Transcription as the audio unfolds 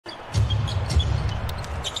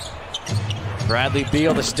Bradley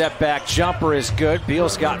Beal, the step back jumper is good.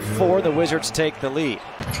 Beal's got 4. The Wizards take the lead.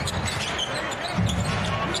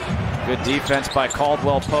 Good defense by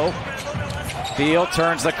Caldwell Pope. Beal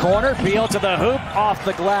turns the corner. Beal to the hoop, off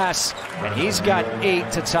the glass, and he's got 8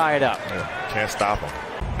 to tie it up. Can't stop him.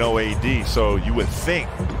 No AD, so you would think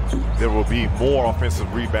there will be more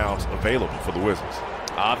offensive rebounds available for the Wizards.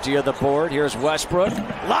 Abdia the board. Here's Westbrook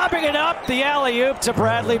lobbing it up, the alley-oop to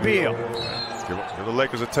Bradley Beal. Give the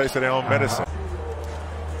Lakers a taste of their own medicine.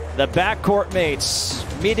 The backcourt mates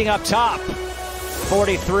meeting up top.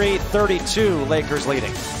 43-32, Lakers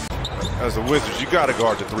leading. As the Wizards, you got to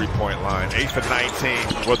guard the three-point line. 8 for 19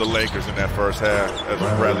 for the Lakers in that first half, as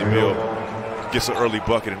Bradley Beal gets an early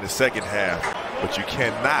bucket in the second half. But you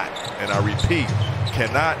cannot, and I repeat,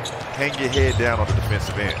 cannot hang your head down on the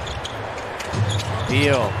defensive end.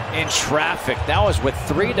 Beal in traffic. That was with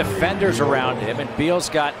 3 defenders around him, and Beal's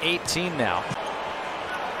got 18 now.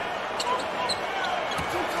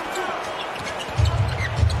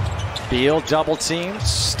 Beal double teamed,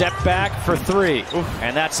 step back for 3.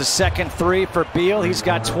 And that's the second 3 for Beal. He's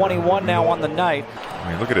got 21 now on the night. I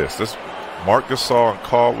mean, look at this. This Marc Gasol and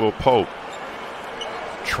Caldwell Pope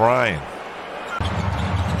trying.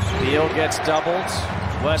 Beal gets doubled.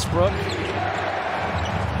 Westbrook.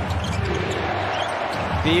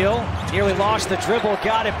 Beal nearly lost the dribble,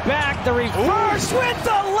 got it back. The reverse with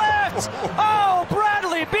the left. Oh,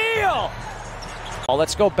 Bradley Beal. Oh,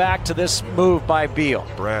 let's go back to this move by Beal.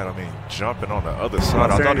 Brad, I mean, jumping on the other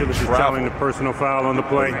side. Los I thought he Angeles was is calling the personal foul on the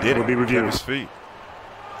play. He did will be reviewed. his feet.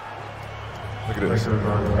 Look at this. 1, 2,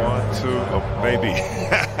 oh, maybe.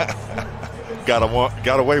 got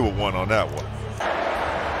away with one on that one.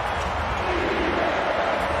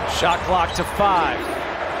 Shot clock to 5.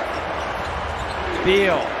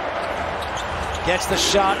 Beal gets the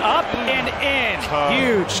shot up and in.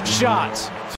 Huge shot.